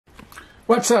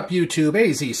What's up, YouTube?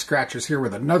 AZ Scratchers here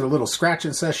with another little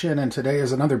scratching session, and today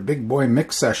is another Big Boy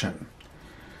mix session.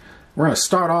 We're going to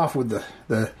start off with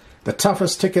the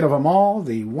toughest ticket of them all,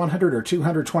 the $100 or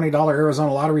 $220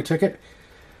 Arizona lottery ticket.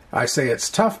 I say it's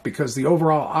tough because the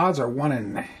overall odds are 1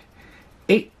 in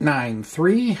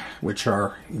 893, which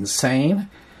are insane.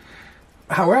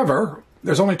 However,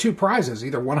 there's only two prizes,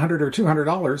 either $100 or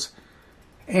 $200.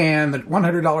 And the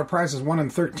 $100 prize is 1 in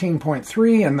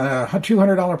 13.3, and the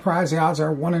 $200 prize, the odds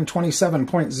are 1 in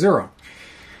 27.0.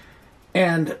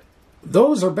 And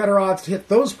those are better odds to hit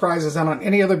those prizes than on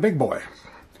any other Big Boy.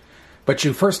 But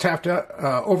you first have to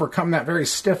overcome that very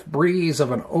stiff breeze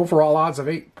of an overall odds of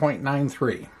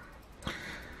 8.93.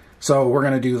 So we're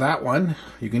going to do that one.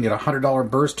 You can get a $100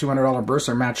 burst, $200 burst,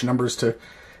 or match numbers to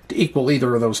equal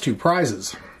either of those two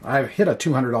prizes. I've hit a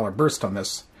 $200 burst on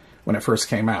this when it first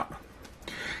came out.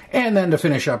 And then to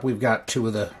finish up, we've got two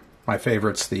of my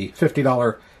favorites, the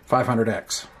 $50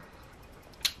 500X.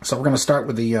 So we're going to start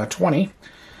with the 20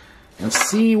 and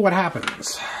see what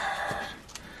happens.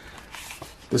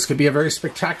 This could be a very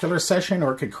spectacular session,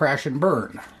 or it could crash and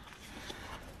burn.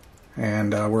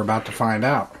 And we're about to find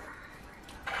out.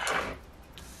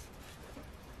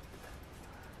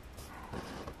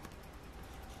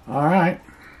 All right.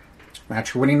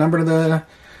 Match your winning number to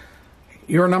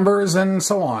your numbers and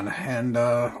so on, and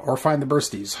or find the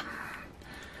bursties.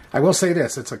 I will say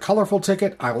this, it's a colorful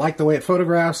ticket. I like the way it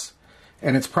photographs,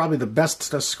 and it's probably the best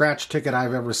scratch ticket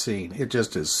I've ever seen. It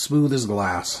just is smooth as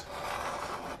glass.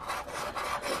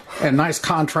 And nice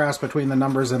contrast between the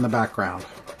numbers and the background.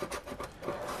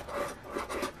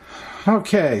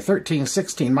 Okay, 13,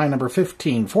 16, my number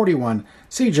 15, 41,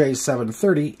 CJ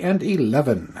 730, and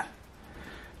 11.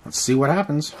 Let's see what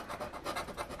happens.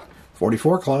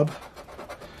 44 club.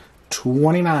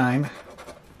 29,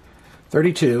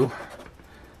 32,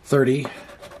 30,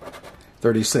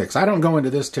 36. I don't go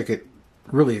into this ticket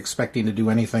really expecting to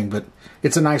do anything, but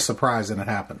it's a nice surprise and it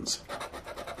happens.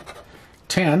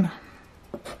 10,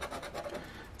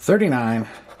 39,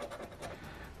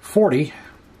 40,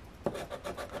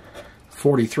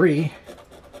 43,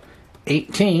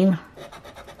 18,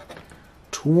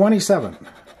 27,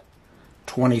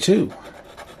 22,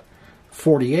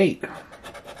 48,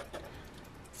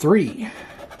 3,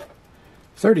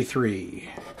 33,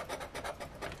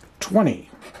 20,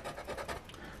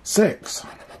 6,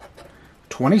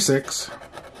 26,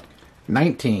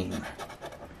 19,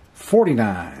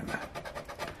 49,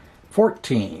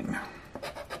 14,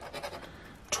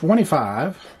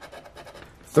 25,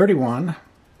 31,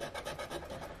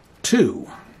 2,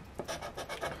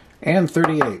 and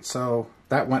 38. So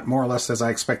that went more or less as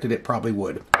I expected it probably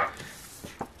would.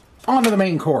 On to the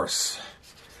main course.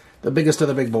 The biggest of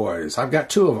the big boys. I've got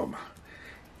two of them.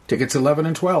 Tickets 11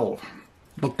 and 12.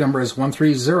 Book number is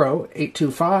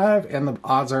 130825, and the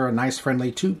odds are a nice friendly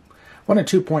 1 in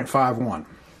 2.51.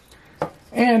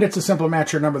 And it's a simple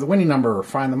match your number, the winning number.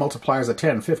 Find the multipliers of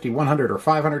 10, 50, 100, or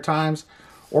 500 times,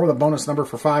 or the bonus number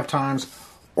for 5 times,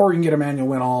 or you can get a manual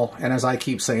win all. And as I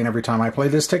keep saying every time I play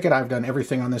this ticket, I've done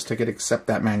everything on this ticket except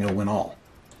that manual win all.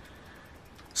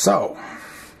 So,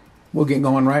 we'll get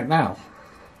going right now.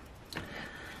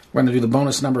 We're going to do the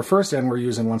bonus number first, and we're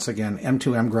using, once again,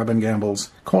 M2M Grub and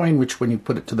Gamble's coin, which when you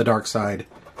put it to the dark side,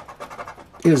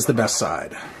 is the best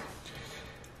side.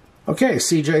 Okay,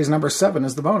 CJ's number 7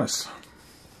 is the bonus.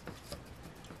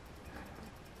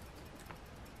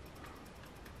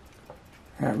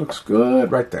 That looks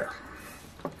good right there.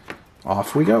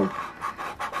 Off we go.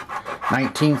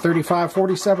 19, 35,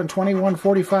 47, 21,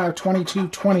 45, 22,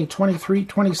 20, 23,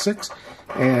 26,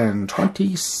 and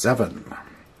 27.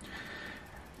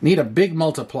 Need a big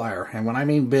multiplier, and when I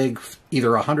mean big,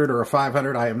 either 100 or a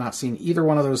 500. I have not seen either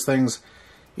one of those things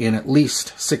in at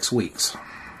least 6 weeks.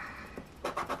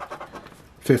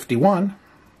 51,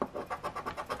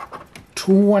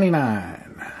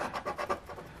 29,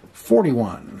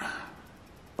 41,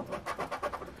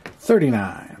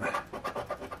 39,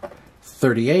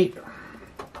 38,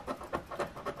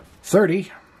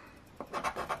 30,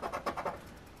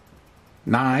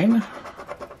 9,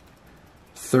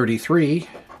 33,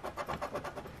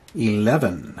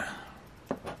 11,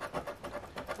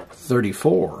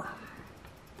 34,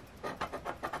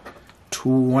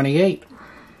 28,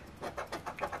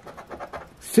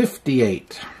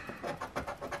 58,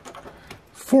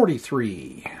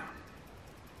 43,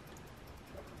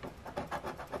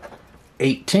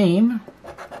 18,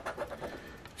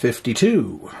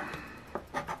 52,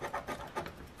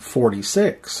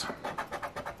 46,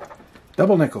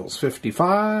 double nickels,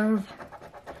 55,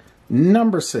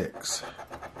 number 6,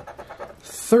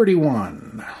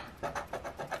 31,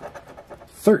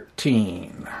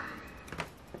 13,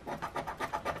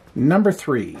 Number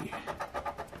 3,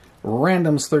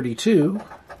 randoms 32,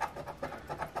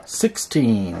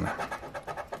 16,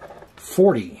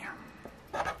 40,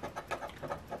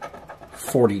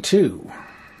 42.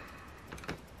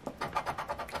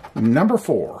 Number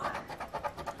 4,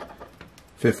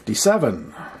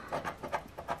 57.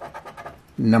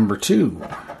 Number 2,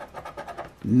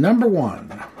 number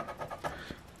 1,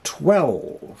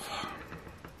 12,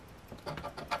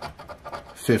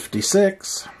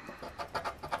 56,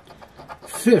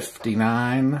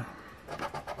 59,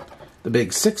 the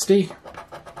big 60,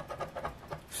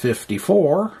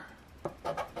 54,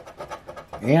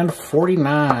 and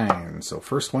 49. So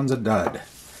first one's a dud.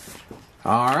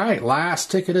 All right,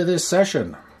 last ticket of this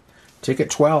session.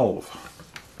 Ticket 12.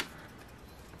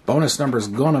 Bonus number is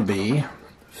going to be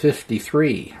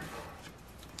 53.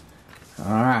 All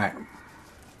right.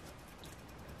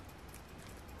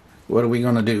 What are we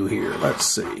going to do here? Let's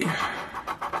see.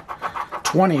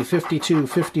 20, 52,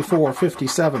 54,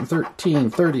 57, 13,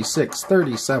 36,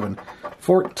 37,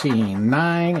 14,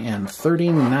 9, and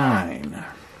 39.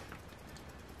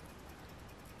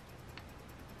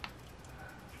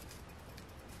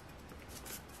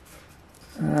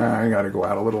 I got to go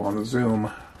out a little on the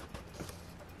zoom.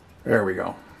 There we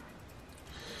go.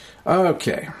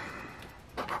 Okay.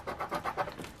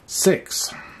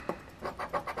 6.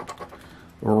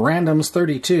 Randoms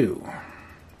 32.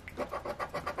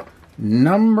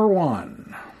 Number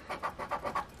 1.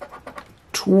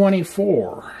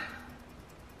 24.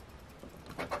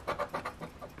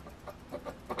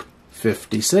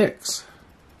 56.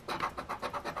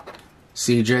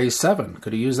 CJ 7.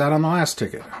 Could have used that on the last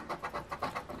ticket.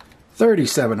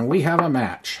 37, and we have a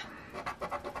match.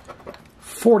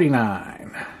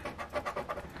 49,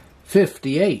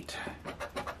 58,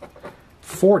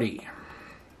 40,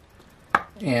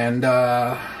 and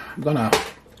I'm going to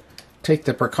take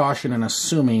the precaution in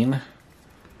assuming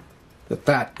that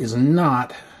that is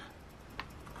not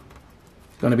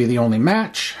going to be the only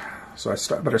match, so I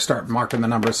better start marking the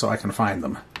numbers so I can find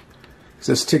them. Because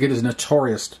this ticket is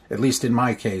notorious, at least in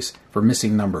my case, for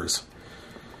missing numbers.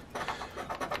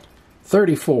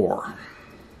 34,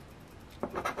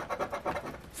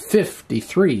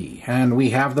 53, and we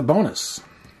have the bonus.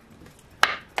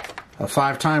 A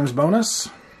 5 times bonus.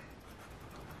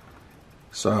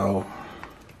 So,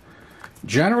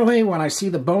 generally, when I see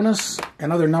the bonus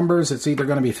and other numbers, it's either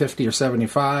going to be 50 or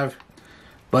 75,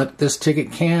 but this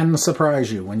ticket can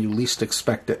surprise you when you least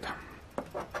expect it.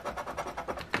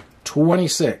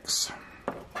 26,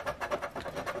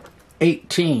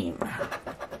 18,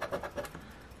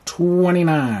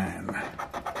 29,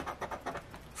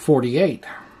 48,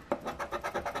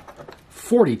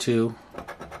 42,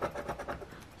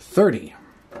 30,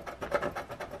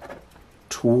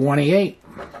 28,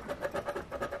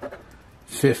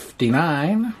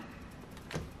 59,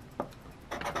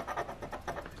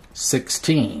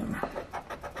 16,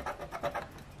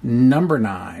 number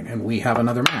 9, and we have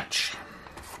another match.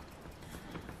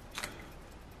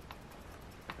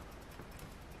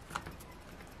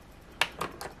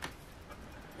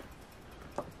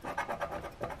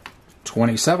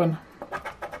 $27,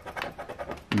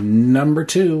 number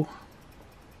 2,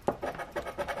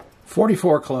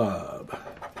 44 Club,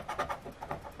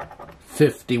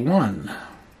 51,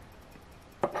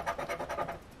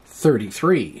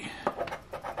 33,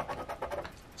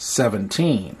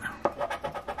 17,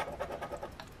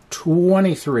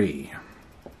 23,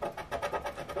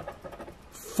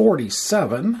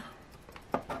 47,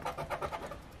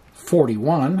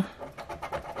 41,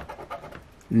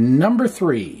 number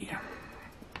 3,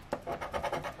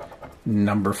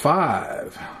 number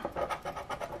 5,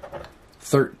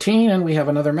 13, and we have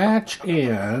another match,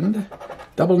 and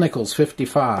double nickels,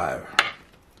 55.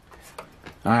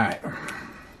 Alright.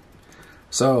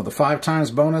 So, the 5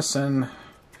 times bonus and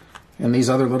these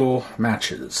other little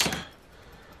matches.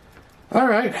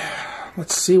 Alright,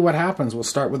 let's see what happens. We'll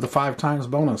start with the 5 times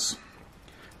bonus.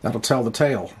 That'll tell the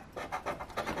tale.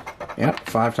 Yep,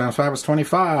 5 times 5 is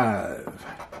 25.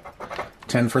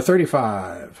 10 for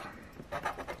 35.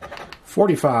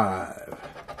 45.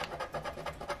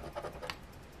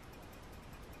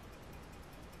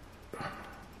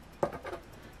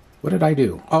 What did I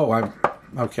do? Oh,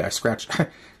 okay, I scratched.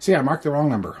 See, I marked the wrong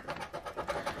number.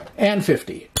 And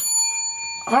 50.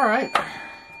 All right.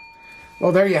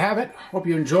 Well, there you have it. Hope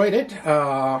you enjoyed it.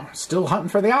 Still hunting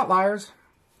for the outliers.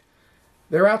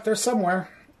 They're out there somewhere.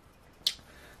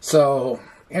 So,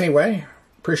 anyway,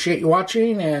 appreciate you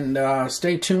watching, and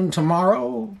stay tuned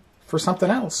tomorrow for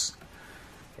something else.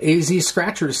 AZ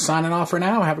Scratchers signing off for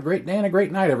now. Have a great day and a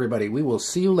great night, everybody. We will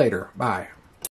see you later. Bye.